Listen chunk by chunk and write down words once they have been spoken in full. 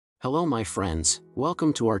Hello my friends,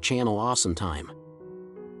 welcome to our channel Awesome Time.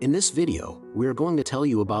 In this video, we're going to tell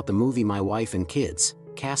you about the movie My Wife and Kids,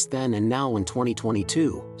 cast then and now in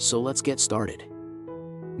 2022, so let's get started.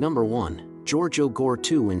 Number 1, George O'Gore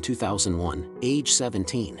 2 in 2001, age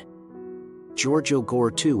 17. George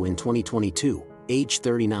O'Gore 2 in 2022, age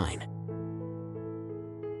 39.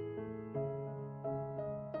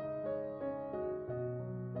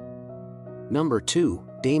 Number 2,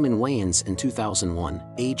 Damon Wayans in 2001,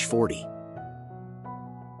 age 40.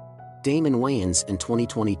 Damon Wayans in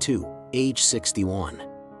 2022, age 61.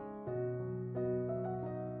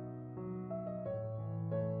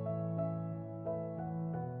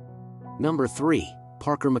 Number 3,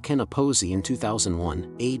 Parker McKenna Posey in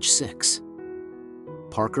 2001, age 6.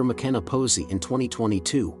 Parker McKenna Posey in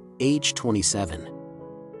 2022, age 27.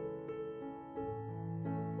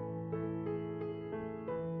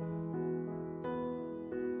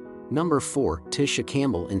 Number 4, Tisha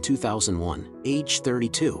Campbell in 2001, age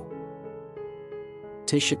 32.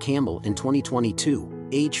 Tisha Campbell in 2022,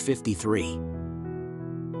 age 53.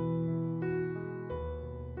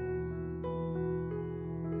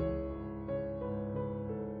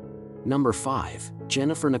 Number 5,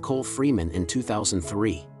 Jennifer Nicole Freeman in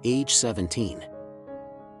 2003, age 17.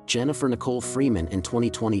 Jennifer Nicole Freeman in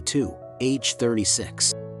 2022, age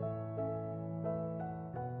 36.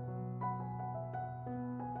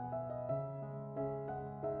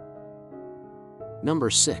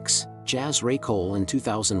 Number 6, Jazz Raycole in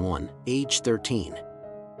 2001, age 13.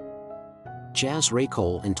 Jazz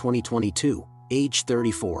Raycole in 2022, age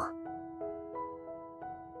 34.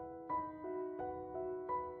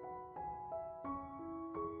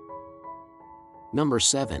 Number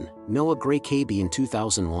 7, Noah Gray Cabey in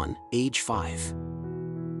 2001, age 5.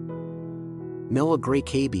 Noah Gray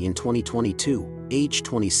Cabey in 2022, age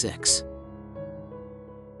 26.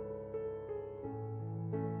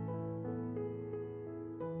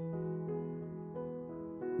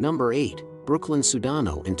 Number 8, Brooklyn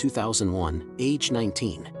Sudano in 2001, age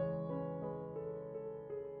 19.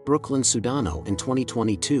 Brooklyn Sudano in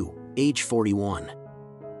 2022, age 41.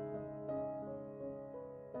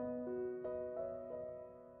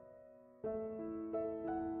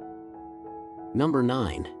 Number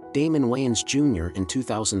 9, Damon Wayans Jr. in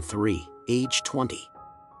 2003, age 20.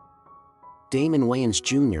 Damon Wayans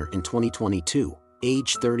Jr. in 2022,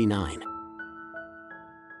 age 39.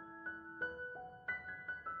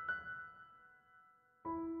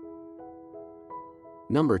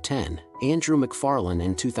 Number 10, Andrew McFarlane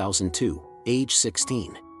in 2002, age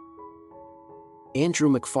 16. Andrew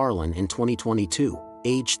McFarlane in 2022,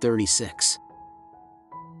 age 36.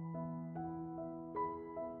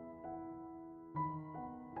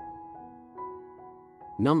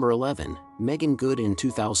 Number 11, Megan Good in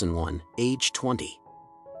 2001, age 20.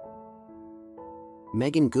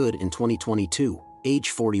 Megan Good in 2022, age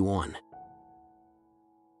 41.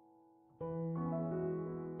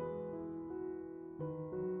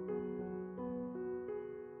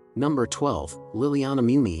 Number 12, Liliana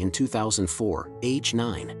Mumi in 2004, age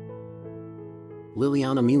 9.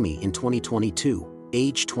 Liliana Mumi in 2022,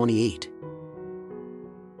 age 28.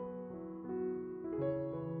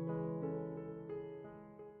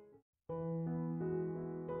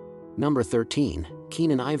 Number 13,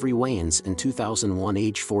 Keenan Ivory Wayans in 2001,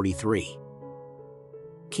 age 43.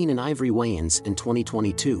 Keenan Ivory Wayans in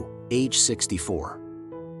 2022, age 64.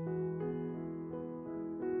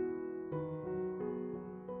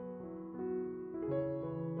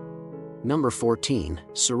 Number 14,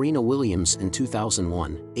 Serena Williams in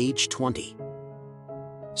 2001, age 20.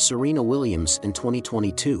 Serena Williams in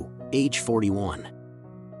 2022, age 41.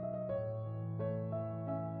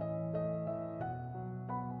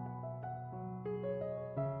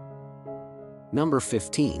 Number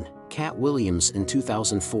 15, Cat Williams in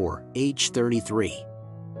 2004, age 33.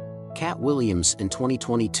 Cat Williams in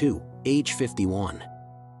 2022, age 51.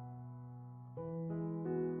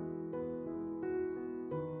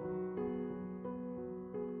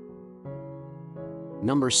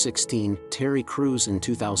 Number 16, Terry Crews in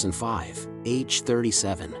 2005, age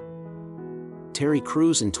 37. Terry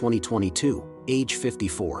Crews in 2022, age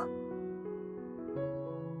 54.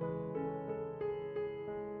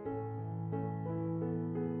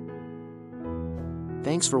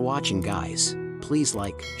 Thanks for watching guys. Please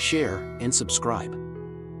like, share, and subscribe.